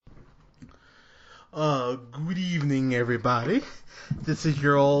Good evening, everybody. This is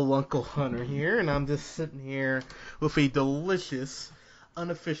your old Uncle Hunter here, and I'm just sitting here with a delicious,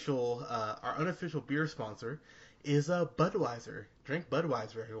 our unofficial beer sponsor is Budweiser. Drink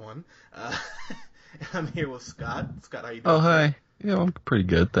Budweiser, everyone. I'm here with Scott. Scott, how you Oh, doing, sir? hi. Yeah, I'm pretty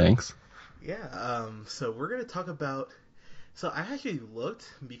good, thanks. Yeah. So we're gonna talk about. So I actually looked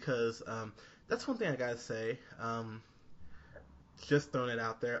because that's one thing I gotta say. Just throwing it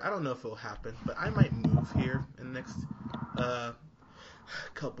out there. I don't know if it'll happen, but I might move here in the next uh,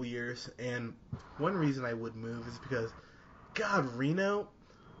 couple years. And one reason I would move is because, God, Reno,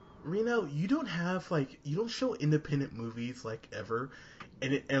 you don't have you don't show independent movies like ever.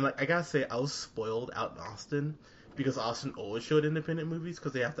 And like I gotta say, I was spoiled out in Austin because Austin always showed independent movies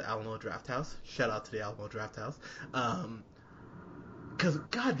because they have the Alamo Draft House. Shout out to the Alamo Draft House. Because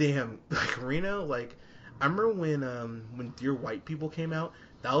goddamn, like Reno, like I remember when Dear White People came out,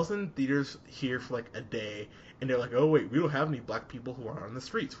 that was in theaters here for like a day, and they're like, oh wait, we don't have any black people who are on the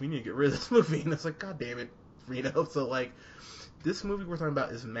streets. We need to get rid of this movie, and it's like, god damn it, Reno. So like, this movie we're talking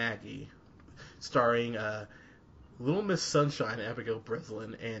about is Maggie, starring Lil Miss Sunshine and Abigail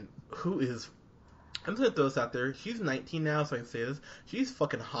Breslin, and who is I'm just gonna throw this out there. She's 19 now, so I can say this. She's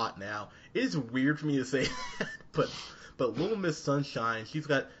fucking hot now. It is weird for me to say that, but Little Miss Sunshine, she's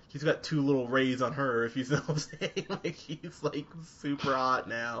got two little rays on her. If you know what I'm saying, like she's like super hot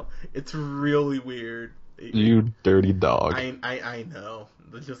now. It's really weird. You dirty dog. I know.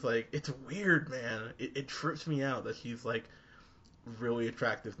 It's just like it's weird, man. It trips me out that she's like really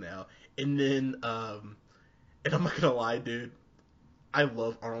attractive now. And then and I'm not gonna lie, dude. I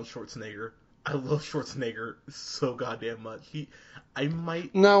love Arnold Schwarzenegger. I love Schwarzenegger so goddamn much. I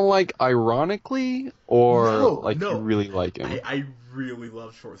might. Now, like, ironically, or No, like you no. really like him? I really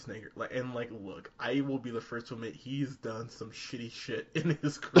love Schwarzenegger. Look, I will be the first to admit he's done some shitty shit in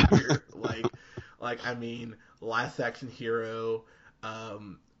his career. I mean, Last Action Hero,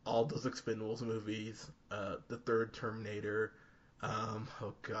 all those Expendables movies, the third Terminator.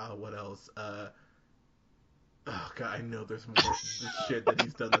 Oh god, what else? Oh god, I know there's more shit that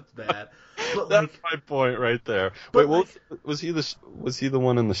he's done that's bad, but That's like, my point right there. Wait, but like, was he the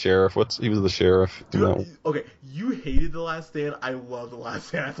one in the sheriff? He was the sheriff in that one? dude, okay, you hated The Last Stand. I love The Last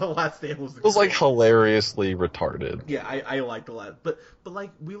Stand. I thought The Last Stand was the It was like greatest. hilariously retarded. Yeah, I like The Last, but like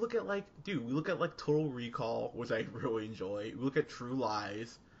we look at like Total Recall, which I really enjoy. We look at True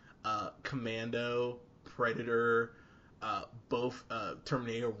Lies, Commando, Predator, both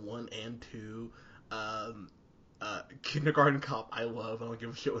Terminator 1 and 2. Um, Kindergarten Cop, I love. I don't give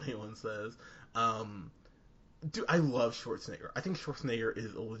a shit what anyone says. Um, dude, I love Schwarzenegger. I think Schwarzenegger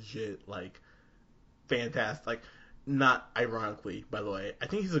is a legit fantastic. Like, not ironically, by the way. I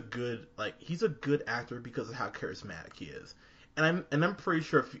think he's a good actor because of how charismatic he is. And I'm pretty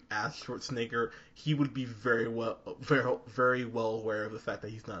sure if you asked Schwarzenegger, he would be very well aware of the fact that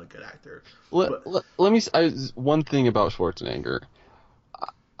he's not a good actor. Let, But let, let me. One thing about Schwarzenegger.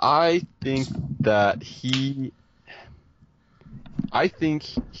 I think that I think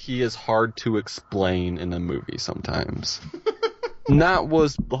he is hard to explain in a movie sometimes. And that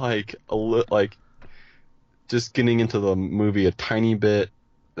was like like just getting into the movie a tiny bit.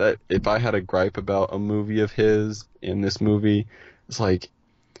 That if I had a gripe about a movie of his in this movie, it's like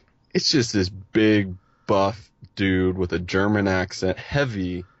it's just this big buff dude with a German accent,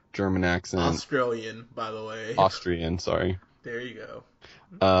 heavy German accent, Australian, by the way. Austrian, sorry. There you go.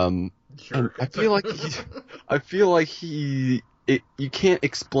 And Jerk. I feel like you can't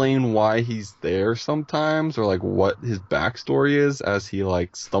explain why he's there sometimes, or like what his backstory is as he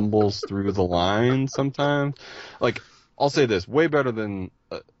like stumbles through the line sometimes. Like, I'll say this, way better than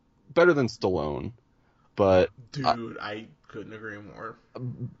Stallone, but Dude, I couldn't agree more.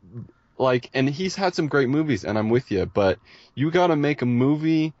 like, and he's had some great movies, and I'm with you, but you gotta make a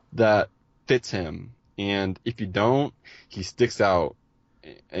movie that fits him, and if you don't, he sticks out.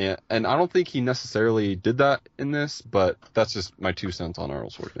 And I don't think he necessarily did that in this, but that's just my 2 cents on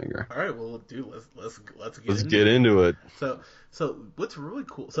Arnold Schwarzenegger. All right, well, dude, let's Let's get into it. So what's really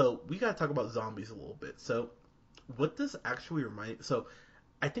cool? So we gotta talk about zombies a little bit. So what this actually remind? So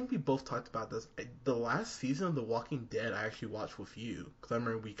I think we both talked about this. The last season of The Walking Dead, I actually watched with you because I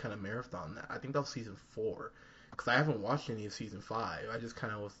remember we kind of marathon that. I think that was season 4 because I haven't watched any of season 5. I just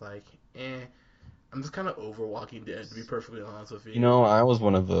kind of was like, eh. I'm just kind of over Walking Dead, to be perfectly honest with you. You know, I was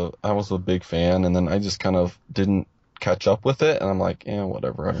a big fan, and then I just kind of didn't catch up with it, and I'm like,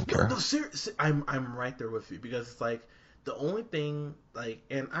 whatever, I don't care. No, seriously, I'm right there with you because it's like the only thing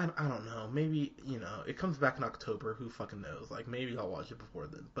and I don't know, maybe it comes back in October. Who fucking knows? Like maybe I'll watch it before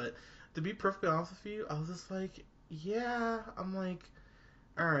then. But to be perfectly honest with you, I was just like, yeah, I'm like,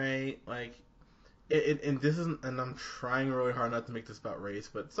 all right, like and this isn't, and I'm trying really hard not to make this about race,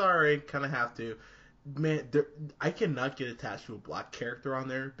 but sorry, kind of have to. Man, I cannot get attached to a black character on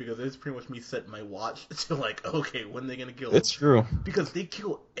there because it's pretty much me setting my watch to like, okay, when are they gonna kill him? It's true. Because they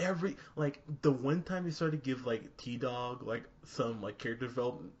kill like the one time they started to give like T-Dog like some like character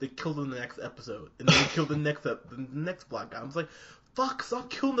development, they killed him in the next episode, and then they killed the next black guy. I was like, fuck, stop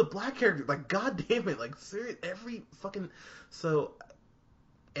killing the black character, like god damn it, like serious every fucking so.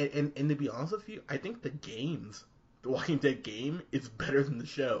 And to be honest with you, I think the Walking Dead game is better than the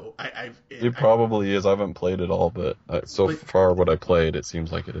show. It probably is. I haven't played it all, but so far what I played, it seems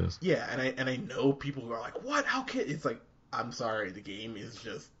like it is. Yeah, and I know people who are like, what? How can? It's like, I'm sorry, the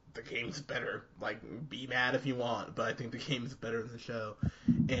game's better. Like, be mad if you want, but I think the game is better than the show.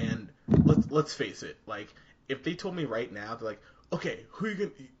 And let's face it, like, if they told me right now, they're like, okay,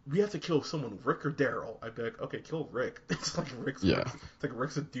 we have to kill someone, Rick or Daryl. I'd be like, okay, kill Rick. It's like Rick's a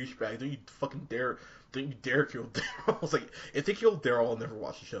douchebag. Don't you dare kill Daryl. It's like, if they kill Daryl, I'll never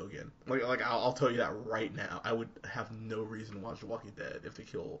watch the show again. Like I'll tell you that right now. I would have no reason to watch The Walking Dead if they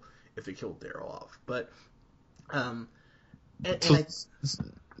kill Daryl off. But go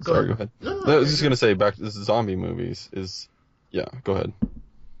ahead. No, I was just gonna say back to the zombie movies is, yeah. Go ahead.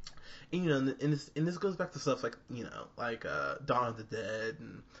 And, and this goes back to stuff like, like Dawn of the Dead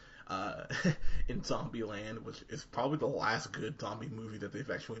and in Zombieland, which is probably the last good zombie movie that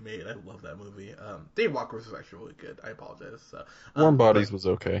they've actually made. I love that movie. Dave Walker's was actually really good. I apologize. So, Warm Bodies was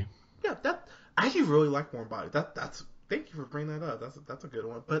okay. Yeah, I actually really like Warm Bodies. Thank you for bringing that up. That's a good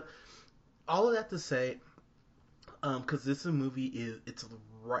one. But all of that to say, because this movie it's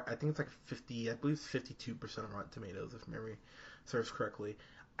right. I think it's like 50. I believe it's 52% on Rotten Tomatoes, if memory serves correctly.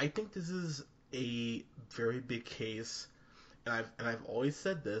 I think this is a very big case, and I've always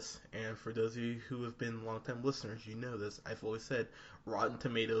said this, and for those of you who have been longtime listeners, you know this. I've always said Rotten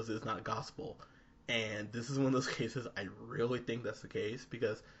Tomatoes is not gospel, and this is one of those cases. I really think that's the case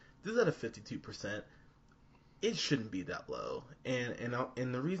because this is at a 52%. It shouldn't be that low, and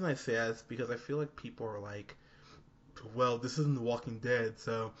the reason I say that is because I feel like people are like, well, this isn't The Walking Dead,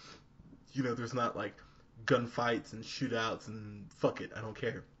 so there's not like gunfights and shootouts and fuck it, I don't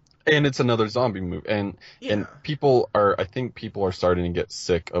care. And it's another zombie movie, and I think people are starting to get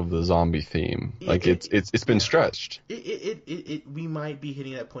sick of the zombie theme. It's been stretched. We might be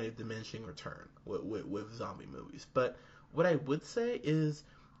hitting that point of diminishing return with zombie movies. But what I would say is,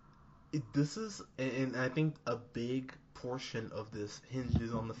 this is, and I think a big portion of this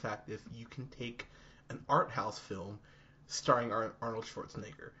hinges on the fact if you can take an art house film starring Arnold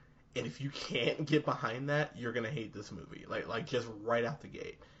Schwarzenegger, and if you can't get behind that, you're gonna hate this movie, like just right out the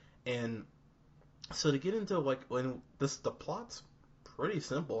gate. And so to get into the plot's pretty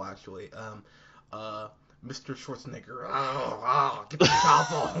simple actually. Mr. Schwarzenegger, get the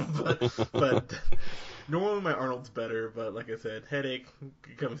chop on. But normally my Arnold's better. But like I said, headache,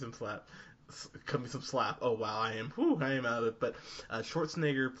 cut me some slap. Oh wow, I am out of it. But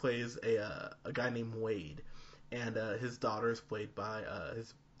Schwarzenegger plays a guy named Wade, and his daughter is played by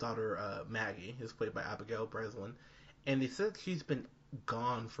Maggie is played by Abigail Breslin, and they said she's been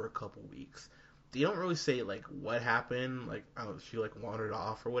gone for a couple weeks. They don't really say like what happened, like she like wandered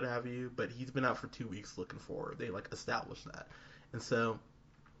off or what have you, but he's been out for 2 weeks looking for her. They like established that, and so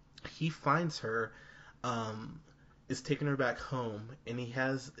he finds her, is taking her back home, and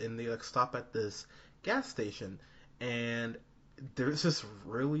they like stop at this gas station, and there's this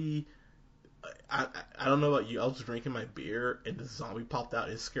really. I don't know about you. I was drinking my beer and the zombie popped out.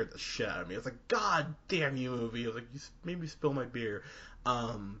 It scared the shit out of me. I was like, God damn you, movie! I was like, you made me spill my beer.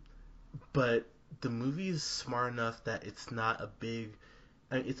 But the movie is smart enough that it's not a big.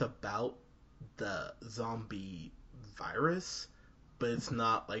 It's about the zombie virus, but it's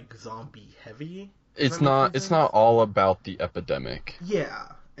not like zombie heavy. It's not all about the epidemic. Yeah,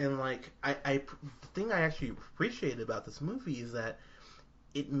 and like the thing I actually appreciated about this movie is that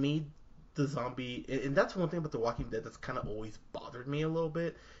it made the zombie, and that's one thing about The Walking Dead that's kind of always bothered me a little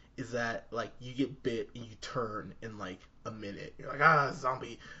bit, is that like you get bit and you turn in like a minute. You're like,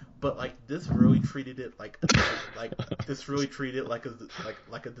 zombie. But like this really treated it like a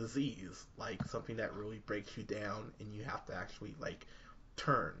disease, like something that really breaks you down and you have to actually like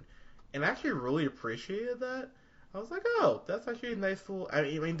turn. And I actually really appreciated that. I was like, oh, that's actually a nice little. I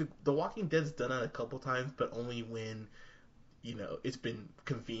mean, The Walking Dead's done that a couple times, but only when it's been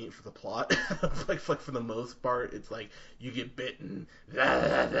convenient for the plot. like for the most part, it's like you get bitten.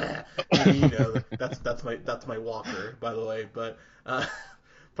 That's my walker, by the way. But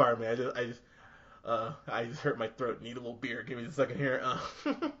pardon me, I just hurt my throat. Need a little beer. Give me a second here.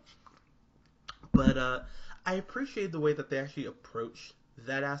 But I appreciate the way that they actually approach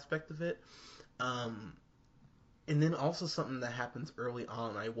that aspect of it. Um, and then also something that happens early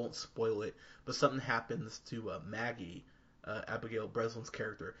on. I won't spoil it, but something happens to Maggie, Abigail Breslin's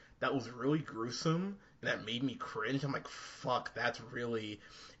character. That was really gruesome, and that made me cringe. I'm like, fuck, that's really.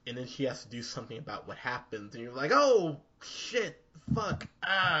 And then she has to do something about what happens, and you're like, oh shit, fuck,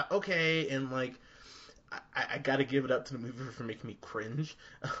 okay, and like, I gotta give it up to the movie for making me cringe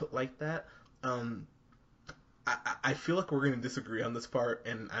like that. Um, I feel like we're gonna disagree on this part,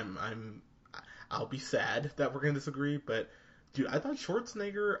 and I'll be sad that we're gonna disagree. But dude, I thought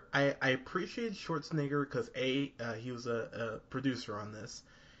Schwarzenegger. I appreciated Schwarzenegger because he was a producer on this,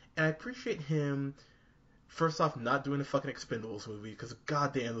 and I appreciate him. First off, not doing a fucking Expendables movie because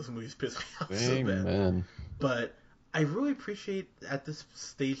goddamn, those movies piss me off so bad. Amen. But I really appreciate at this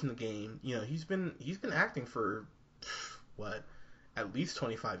stage in the game, he's been acting for what, at least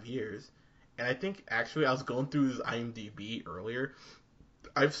 25 years. And I think actually I was going through his IMDb earlier.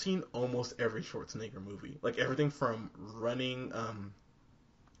 I've seen almost every Schwarzenegger movie, like everything from Running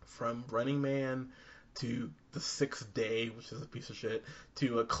Man to The Sixth Day, which is a piece of shit,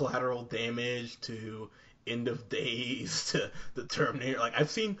 to a Collateral Damage, to End of Days, to The Terminator. Like,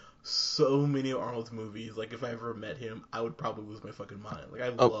 I've seen so many of Arnold's movies. Like, if I ever met him, I would probably lose my fucking mind. Like, I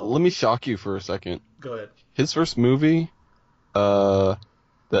love. Let me shock you for a second. Go ahead. His first movie, that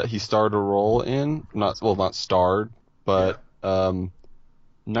he starred a role in, not starred, but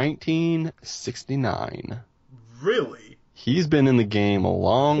 1969. Really? He's been in the game a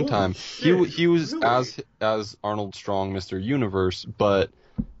long Holy time. Shit, He was really? as Arnold Strong, Mr. Universe, but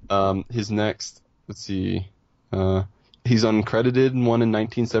his next, let's see, he's uncredited one in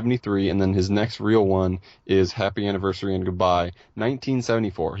 1973, and then his next real one is Happy Anniversary and Goodbye,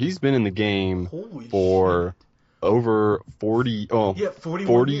 1974. He's been in the game Holy for shit. over 40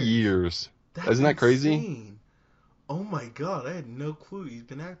 years. That's Isn't that crazy? insane. Oh my god, I had no clue he's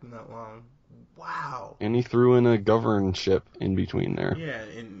been acting that long. Wow. And he threw in a governship in between there. Yeah,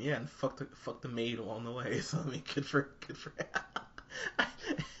 and fuck the maid along the way. So I mean, good for.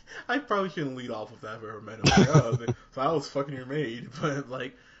 I probably shouldn't lead off with that if I ever met him. Like, so I was fucking your maid,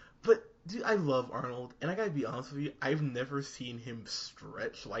 but dude, I love Arnold, and I gotta be honest with you, I've never seen him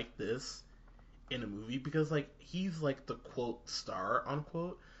stretch like this in a movie because like he's like the quote star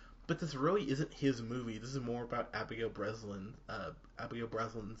unquote, but this really isn't his movie. This is more about Abigail Breslin's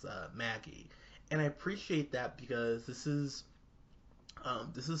Maggie, and I appreciate that because this is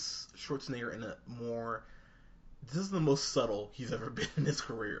Schwarzenegger in a more. This is the most subtle he's ever been in his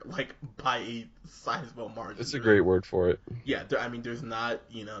career, like by a sizable margin. It's a great word for it. Yeah, there's not,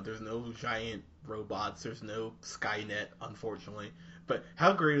 there's no giant robots, there's no Skynet, unfortunately. But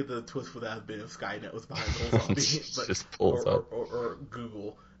how great of the twist would that have been if Skynet was behind the whole zombie? Just pulls up. Or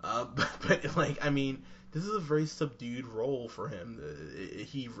Google. But like, I mean, this is a very subdued role for him.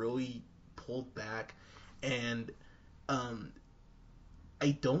 He really pulled back, and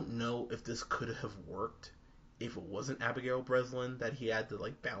I don't know if this could have worked if it wasn't Abigail Breslin that he had to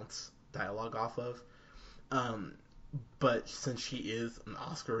like bounce dialogue off of. But since she is an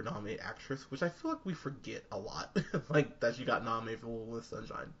Oscar-nominated actress, which I feel like we forget a lot, like that she got nominated for Lil Miss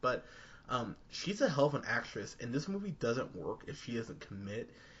Sunshine, but she's a hell of an actress, and this movie doesn't work if she doesn't commit.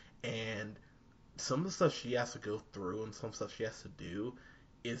 And some of the stuff she has to go through and some stuff she has to do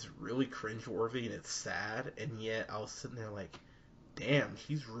is really cringeworthy and it's sad. And yet I was sitting there like, damn,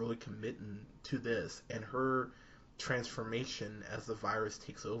 she's really committing to this, and her transformation as the virus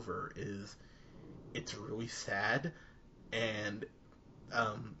takes over it's really sad. And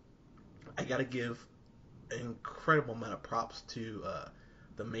I gotta give an incredible amount of props to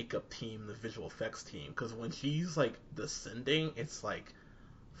the makeup team, the visual effects team, because when she's like descending, it's like,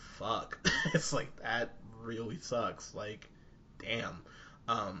 fuck. It's like, that really sucks. Like, damn.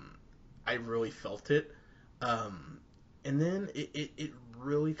 I really felt it. And then it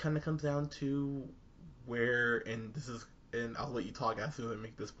really kind of comes down to where, and I'll let you talk as soon as I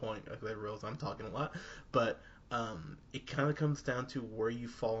make this point, because I realize I'm talking a lot, but it kind of comes down to where you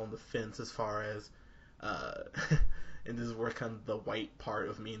fall on the fence as far as, and this is where kind of the white part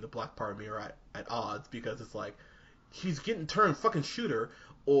of me and the black part of me are at odds, because it's like, she's getting turned, fucking shoot her,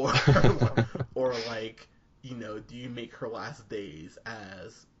 or like, do you make her last days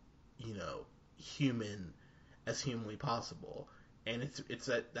as, as humanly possible? And it's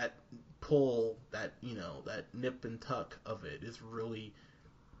that pull, that that nip and tuck of it is really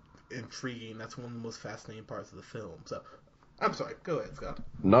intriguing. That's one of the most fascinating parts of the film. So I'm sorry, go ahead, Scott.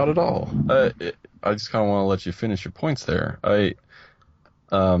 Not at all. I just kind of want to let you finish your points there.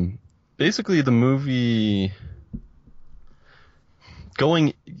 Basically the movie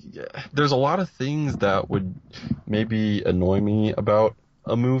there's a lot of things that would maybe annoy me about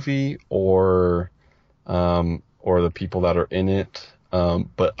a movie or the people that are in it.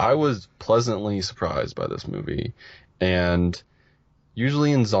 But I was pleasantly surprised by this movie. And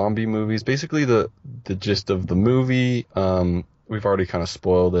usually in zombie movies, basically the gist of the movie, we've already kind of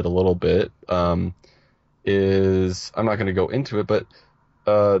spoiled it a little bit, is, I'm not going to go into it, but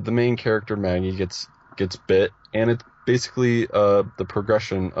the main character, Maggie, gets bit, and it's basically the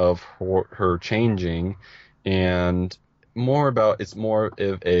progression of her changing, and it's more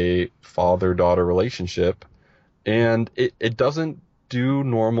of a father-daughter relationship, and it doesn't do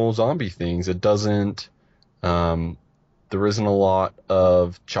normal zombie things. It doesn't, there isn't a lot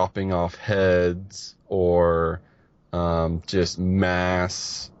of chopping off heads or just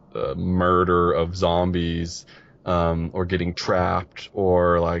mass murder of zombies, or getting trapped,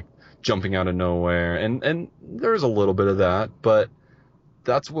 or like jumping out of nowhere, and there's a little bit of that, but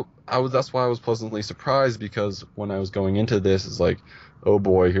that's why I was pleasantly surprised, because when I was going into this, it's like, oh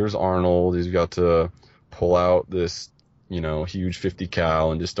boy, here's Arnold, he's got to pull out this, huge 50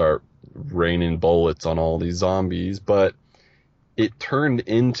 cal and just start raining bullets on all these zombies. But it turned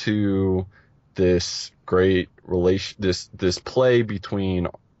into this great this play between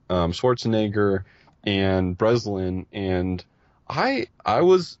Schwarzenegger and Breslin, and I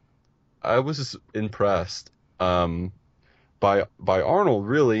was impressed by Arnold,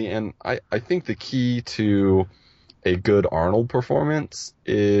 really. And I think the key to a good Arnold performance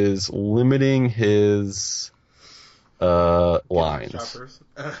is limiting his lines.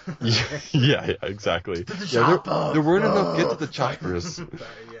 Yeah, exactly. There weren't enough get to the choppers. Sorry,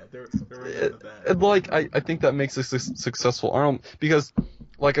 yeah, there weren't enough of that. And I think that makes a successful Arnold, because,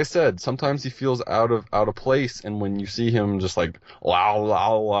 like I said, sometimes he feels out of place, and when you see him just like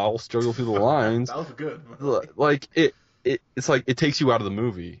wow struggle through the lines, that was good. Like it's like it takes you out of the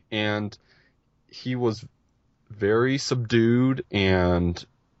movie, and he was very subdued and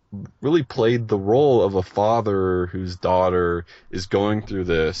really played the role of a father whose daughter is going through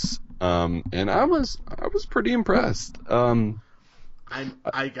this, and I was pretty impressed. I'm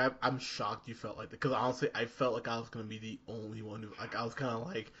shocked you felt like that, because honestly I felt like I was gonna be the only one who, like, I was kind of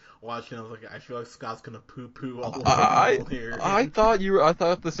like watching, I was like, I feel like Scott's gonna poo all over people here. I thought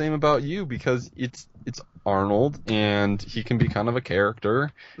the same about you, because it's Arnold, and he can be kind of a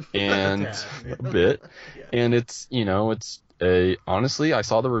character and a bit, yeah. And it's honestly, I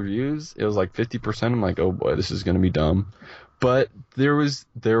saw the reviews, it was like 50%. I'm like, oh boy, this is gonna be dumb. But there was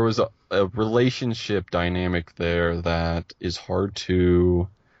a relationship dynamic there that is hard to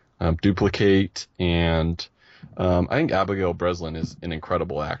duplicate, and I think Abigail Breslin is an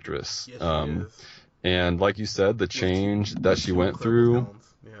incredible actress. Yes, she is. And like you said, the change that she went through.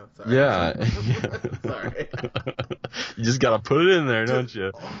 Yeah. Sorry. You just gotta put it in there, don't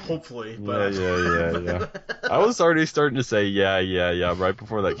you? Hopefully. But... Yeah. I was already starting to say yeah right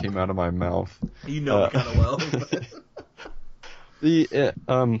before that came out of my mouth. You know me kind of well.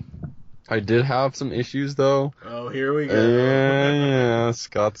 I did have some issues, though. Oh, here we go. Yeah,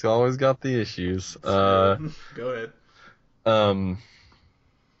 Scott's always got the issues. Go ahead.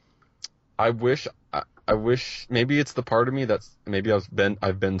 I wish maybe it's the part of me that's maybe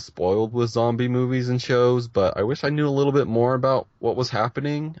I've been spoiled with zombie movies and shows, but I wish I knew a little bit more about what was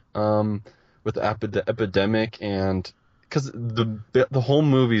happening with the epidemic, and because the whole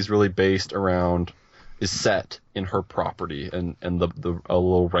movie is really based around, is set in her property and a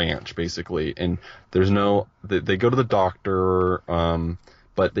little ranch, basically, and there's they go to the doctor,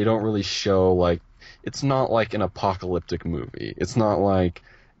 but they don't really show, like, it's not like an apocalyptic movie. It's not like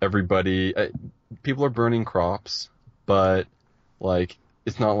people are burning crops, but like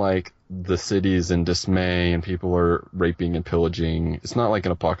it's not like the city's in dismay and people are raping and pillaging. It's not like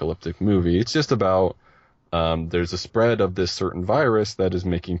an apocalyptic movie. It's just about there's a spread of this certain virus that is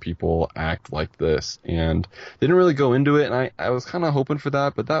making people act like this, and they didn't really go into it, and I was kind of hoping for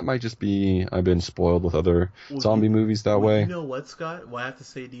that, but that might just be I've been spoiled with other zombie movies that way. You know what, Scott? What I have to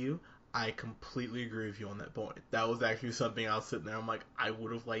say to you, I completely agree with you on that point. That was actually something I was sitting there, I'm like, I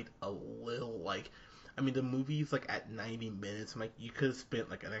would have liked a little, like, I mean, the movie's like at 90 minutes. I'm like, you could have spent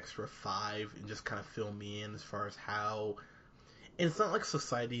like an extra 5 and just kind of fill me in as far as how. And it's not like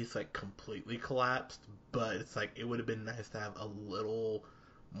society's like completely collapsed, but it's like it would have been nice to have a little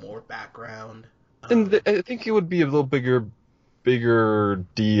more background. And I think it would be a little bigger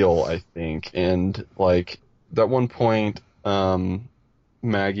deal, I think. And like at one point,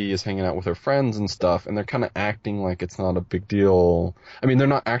 Maggie is hanging out with her friends and stuff, and they're kind of acting like it's not a big deal. I mean, they're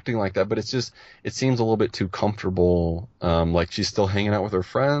not acting like that, but it seems a little bit too comfortable. Like she's still hanging out with her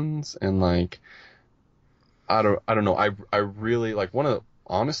friends, and like, I don't know. I really like one of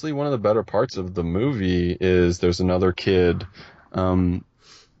the better parts of the movie is there's another kid,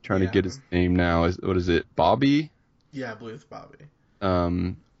 trying to get his name now. What is it? Bobby? Yeah, I believe it's Bobby.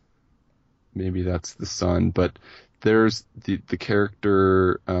 Maybe that's the son, but there's the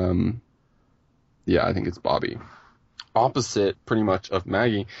character. Yeah, I think it's Bobby. Opposite, pretty much, of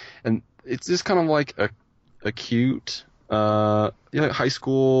Maggie, and it's just kind of like a cute, high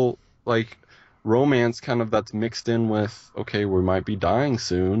school like romance kind of that's mixed in with, okay, we might be dying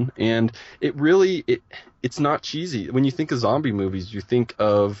soon, and it's not cheesy. When you think of zombie movies, you think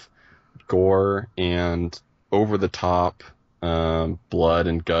of gore and over the top blood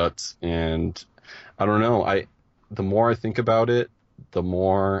and guts, and I don't know, the more I think about it, the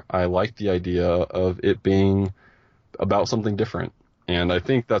more I like the idea of it being about something different, and I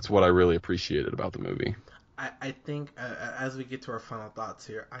think that's what I really appreciated about the movie. I think, as we get to our final thoughts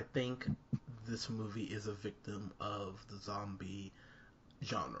here, I think this movie is a victim of the zombie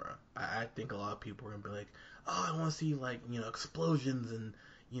genre. I think a lot of people are gonna be like, oh, I want to see, like, explosions and,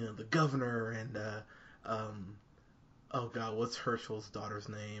 the governor and oh god, what's Herschel's daughter's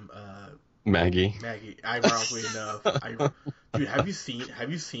name? Maggie. Ironically enough, dude, have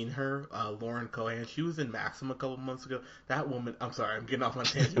you seen her, Lauren Cohan? She was in Maxim a couple months ago. That woman, I'm sorry, I'm getting off my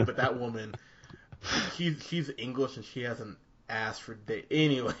tangent, but that woman, she's English and she has an ass for days.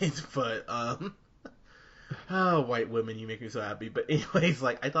 Anyways, but oh, white women, you make me so happy. But anyways,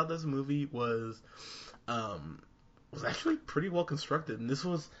 like, I thought this movie was actually pretty well constructed, and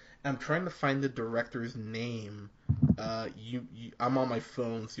I'm trying to find the director's name. I'm on my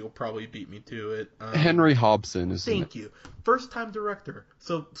phone, so you'll probably beat me to it. Henry Hobson is. Thank you, first time director.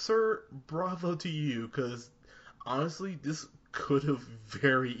 So, sir, bravo to you, because honestly, this could have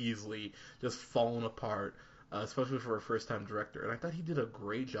very easily just fallen apart, especially for a first time director. And I thought he did a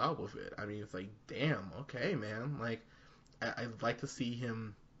great job with it. I mean, it's like, damn, okay, man. Like, I'd like to see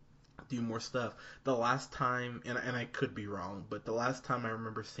him do more stuff. The last time, and I could be wrong, but the last time I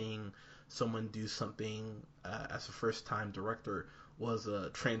remember seeing someone do something as a first time director was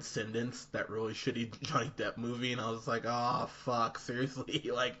Transcendence, that really shitty Johnny Depp movie, and I was like, oh fuck, seriously,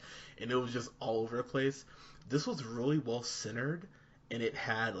 like, and it was just all over the place. This was really well centered, and it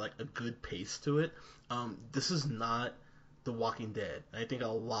had like a good pace to it. This is not The Walking Dead. I think a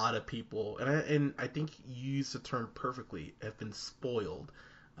lot of people, and I think you used the term perfectly, have been spoiled,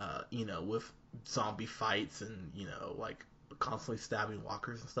 with zombie fights and, like, constantly stabbing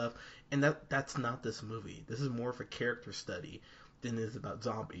walkers and stuff. And that's not this movie. This is more of a character study than it is about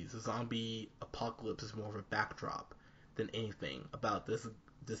zombies. The zombie apocalypse is more of a backdrop than anything about this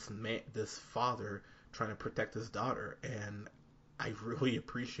father trying to protect his daughter, and I really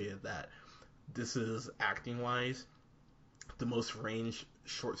appreciated that. This is, acting wise, the most range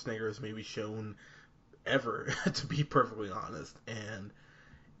Schwarzenegger has maybe shown ever, to be perfectly honest, and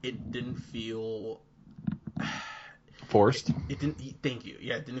it didn't feel forced. It didn't. Thank you.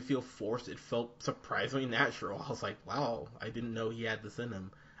 Yeah, it didn't feel forced. It felt surprisingly natural. I was like, wow, I didn't know he had this in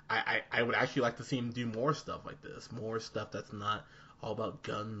him. I would actually like to see him do more stuff like this, more stuff that's not all about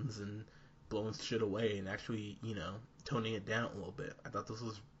guns and blowing shit away, and actually, toning it down a little bit. I thought this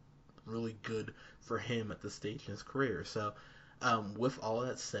was really good for him at this stage in his career. So, with all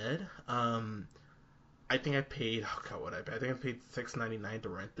that said, I think I paid, oh god, what I paid? I think I paid $6.99 to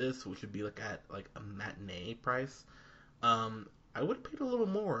rent this, which would be like at like a matinee price. I would have paid a little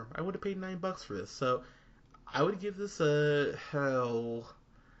more. I would have paid $9 for this. So I would give this a hell.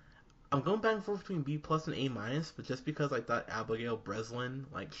 I'm going back and forth between B+ and A-, but just because I thought Abigail Breslin,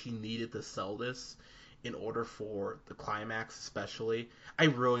 like, she needed to sell this in order for the climax, especially. I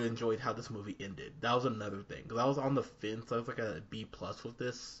really enjoyed how this movie ended. That was another thing, because I was on the fence. I was like a B+ with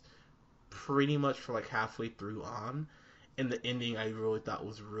this pretty much for like halfway through on, and the ending I really thought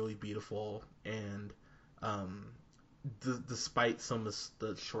was really beautiful, and despite some of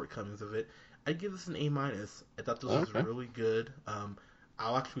the shortcomings of it, I'd give this an A-. I thought this was really good.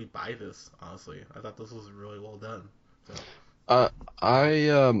 I'll actually buy this, honestly. I thought this was really well done. So.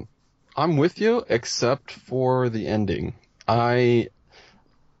 I'm with you, except for the ending. I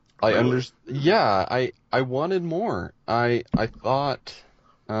wanted more. I thought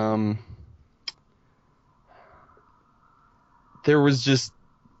there was just,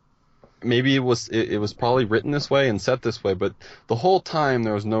 maybe it was probably written this way and set this way, but the whole time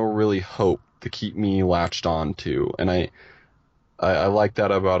there was no really hope to keep me latched on to, and I like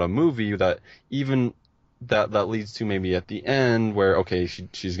that about a movie, that even that leads to maybe at the end where, okay,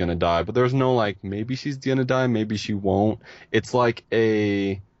 she's gonna die, but there's no like, maybe she's gonna die, maybe she won't. It's like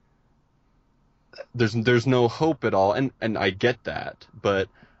there's no hope at all, and I get that, but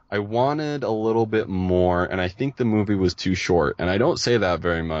I wanted a little bit more, and I think the movie was too short, and I don't say that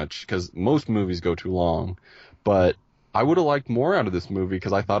very much because most movies go too long, but I would have liked more out of this movie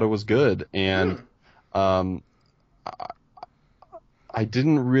because I thought it was good, and Hmm. um, I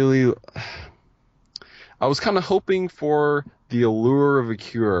didn't really. I was kind of hoping for the allure of a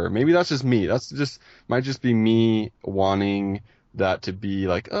cure. Maybe that's just me. That's just might just be me wanting that to be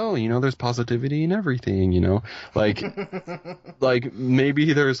like, oh, there's positivity in everything, like like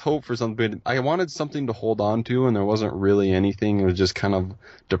maybe there's hope for something. I wanted something to hold on to, and there wasn't really anything. It was just kind of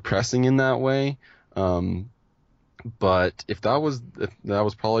depressing in that way. Um, but if that was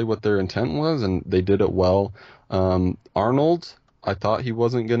probably what their intent was, and they did it well. Arnold, I thought he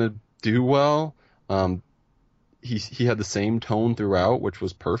wasn't gonna do well. Um, he had the same tone throughout, which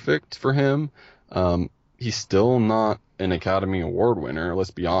was perfect for him. He's still not an Academy Award winner.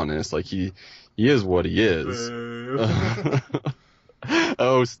 Let's be honest. Like he is what he is. Boo.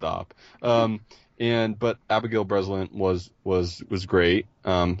 Oh, stop. But Abigail Breslin was great.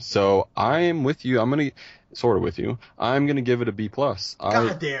 So I am with you. I'm gonna sort of with you. I'm gonna give it a B plus.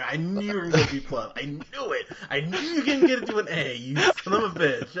 God damn, I knew you were gonna be plus. I knew it. I knew you were gonna get it to an A, you son of a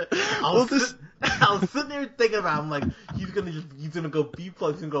bitch. I was sitting there thinking about it, I'm like, he's gonna go B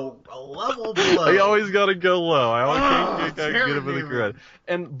plus, he's gonna go a level below. I always gotta go low. I always can't get it for the Terminator.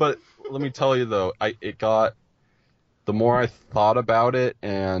 credit. But let me tell you though, the more I thought about it,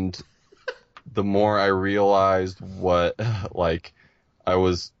 and the more I realized what like I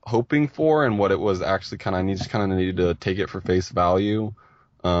was hoping for and what it was actually just kind of needed to take it for face value.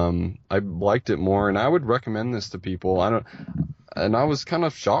 I liked it more, and I would recommend this to people. And I was kind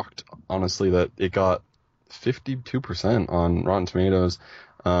of shocked, honestly, that it got 52% on Rotten Tomatoes.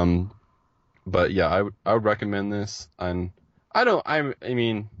 But yeah, I would recommend this, and I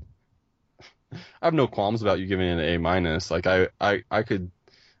mean, I have no qualms about you giving it an A minus. Like I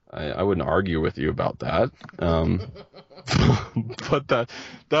wouldn't argue with you about that. But that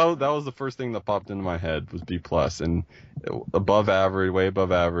was the first thing that popped into my head was B plus, and above average, way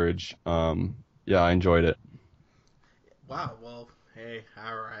above average. Yeah, I enjoyed it. Wow, well, hey,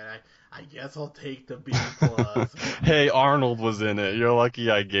 alright, I guess I'll take the B plus. Hey, Arnold was in it. You're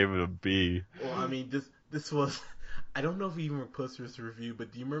lucky I gave it a B. Well, I mean, this was. I don't know if we even posted this review,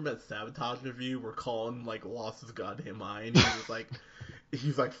 but do you remember that Sabotage review where Colin like lost his goddamn mind?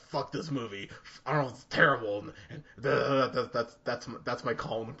 He's like, fuck this movie. Arnold's terrible, and that's my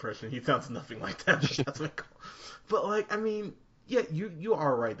Colin impression. He sounds nothing like that. But that's my Colin. But like, I mean, yeah, you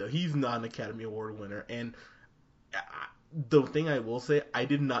are right though. He's not an Academy Award winner, and the thing I will say, I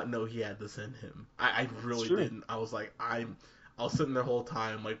did not know he had this in him. I It's really true. didn't. I was sitting there the whole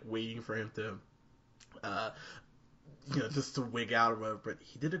time like waiting for him to uh, just to wig out or whatever. But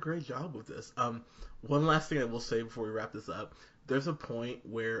he did a great job with this. One last thing I will say before we wrap this up: there's a point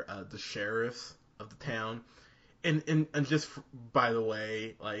where the sheriffs of the town, and just by the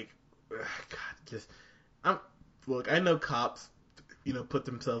way, like, God, just I'm look, I know cops, put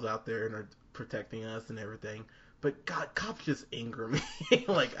themselves out there and are protecting us and everything, but God, cops just anger me.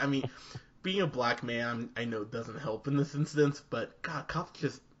 Like, I mean, being a black man, I know doesn't help in this instance, but God, cops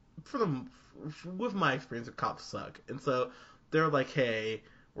just for the with my experience, cops suck, and so they're like, hey.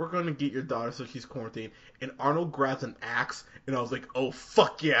 We're gonna get your daughter so she's quarantined. And Arnold grabs an axe, and I was like, "Oh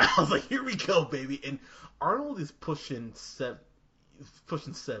fuck yeah!" I was like, "Here we go, baby!" And Arnold is pushing 70,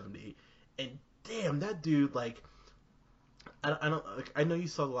 and damn, that dude, like, I don't like. I know you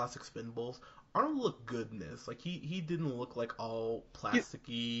saw the last Expendables. Arnold looked good in this. Like, he didn't look like all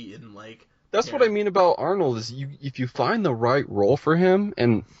plasticky and like That's what I terrible. mean about Arnold is if you find the right role for him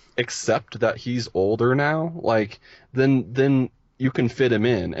and accept that he's older now, like then you can fit him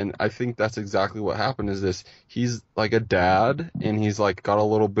in. And I think that's exactly what happened is this he's like a dad and he's like got a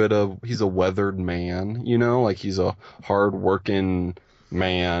little bit of he's a weathered man, like he's a hard working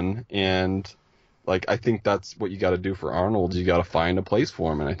man and like I think that's what you got to do for Arnold. You got to find a place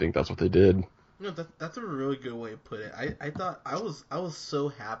for him and I think that's what they did. That's a really good way to put it. I thought I was so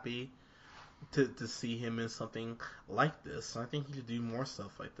happy to see him in something like this. I think he should do more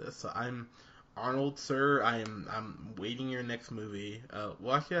stuff like this. So I'm Arnold, sir. I'm waiting your next movie.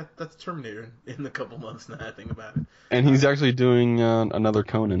 Well, actually, that's Terminator in a couple months now. I think about it. And he's actually doing another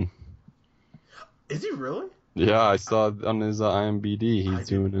Conan. Is he really? Yeah, I saw on his IMDb I he's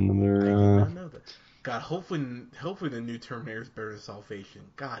did. doing I did another. not know that. God, hopefully the new Terminator is better than Salvation.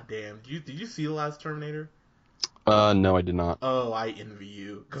 God damn, did you see the last Terminator? No, I did not. Oh, I envy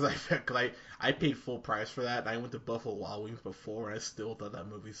you because I paid full price for that. And I went to Buffalo Wild Wings before, and I still thought that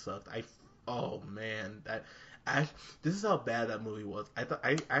movie sucked. Oh man, this is how bad that movie was.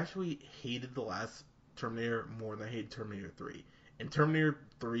 I actually hated the last Terminator more than I hated Terminator 3. And Terminator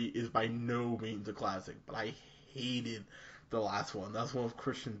 3 is by no means a classic, but I hated the last one. That's one with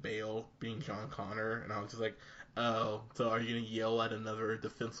Christian Bale being John Connor, and I was just like, Oh, so are you gonna yell at another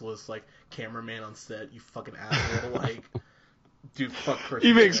defenseless like cameraman on set? You fucking asshole! Like, dude, fuck He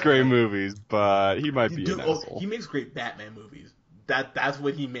Christian makes Bale. great Like, movies, but he might be dude, an he asshole. makes great Batman movies. That's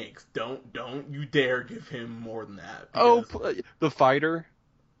what he makes. Don't you dare give him more than that Oh, because The Fighter.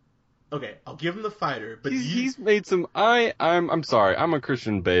 okay, I'll give him The Fighter, but He's made some. I'm sorry. I'm a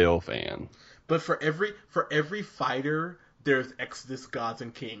Christian Bale fan. but for every fighter, there's Exodus Gods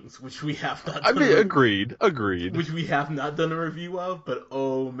and Kings, which we have not I done. mean, agreed. Which we have not done a review of, but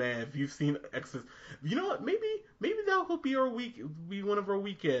oh man, if you've seen Exodus, you know what? Maybe that will be one of our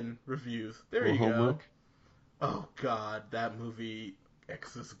weekend reviews. There Little you go. homework. Oh god, that movie,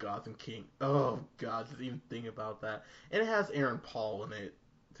 Exodus Gods and King. Oh god, just even think about that. And it has Aaron Paul in it,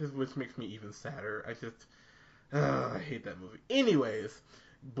 which makes me even sadder. I hate that movie. Anyways,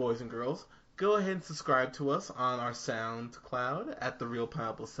 boys and girls, go ahead and subscribe to us on our SoundCloud at The Real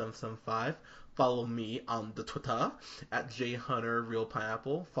Pineapple 775. Follow me on the Twitter at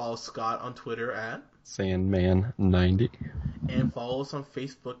JHunterRealPineapple. Follow Scott on Twitter at Sandman90. and follow us on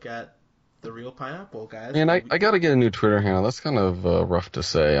Facebook at The Real Pineapple, guys. And I gotta get a new Twitter handle. That's kind of rough to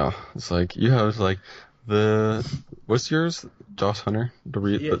say. It's like you have like what's yours? Josh Hunter, the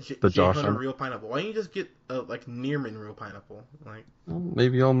J Josh Hunter Hunter. Real Pineapple. Why don't you just get like Nearman Real Pineapple? Like Well,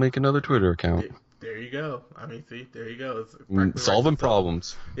 maybe I'll make another Twitter account. there you go. I mean, see, there you go. It's Solving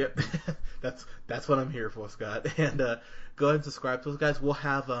problems. Yep, that's what I'm here for, Scott. And go ahead and subscribe to us, guys. We'll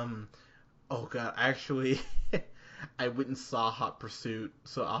have oh god, actually, I went and saw Hot Pursuit,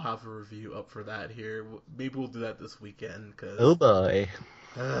 so I'll have a review up for that here. Maybe we'll do that this weekend. Oh boy.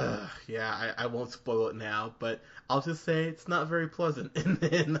 Yeah, I won't spoil it now, but I'll just say it's not very pleasant. And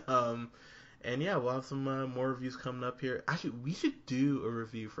then and yeah, we'll have some more reviews coming up here. Actually, we should do a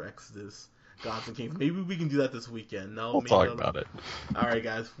review for Exodus, Gods and Kings. Maybe we can do that this weekend. We'll talk about it. All right,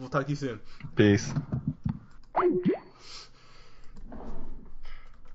 guys. We'll talk to you soon. Peace.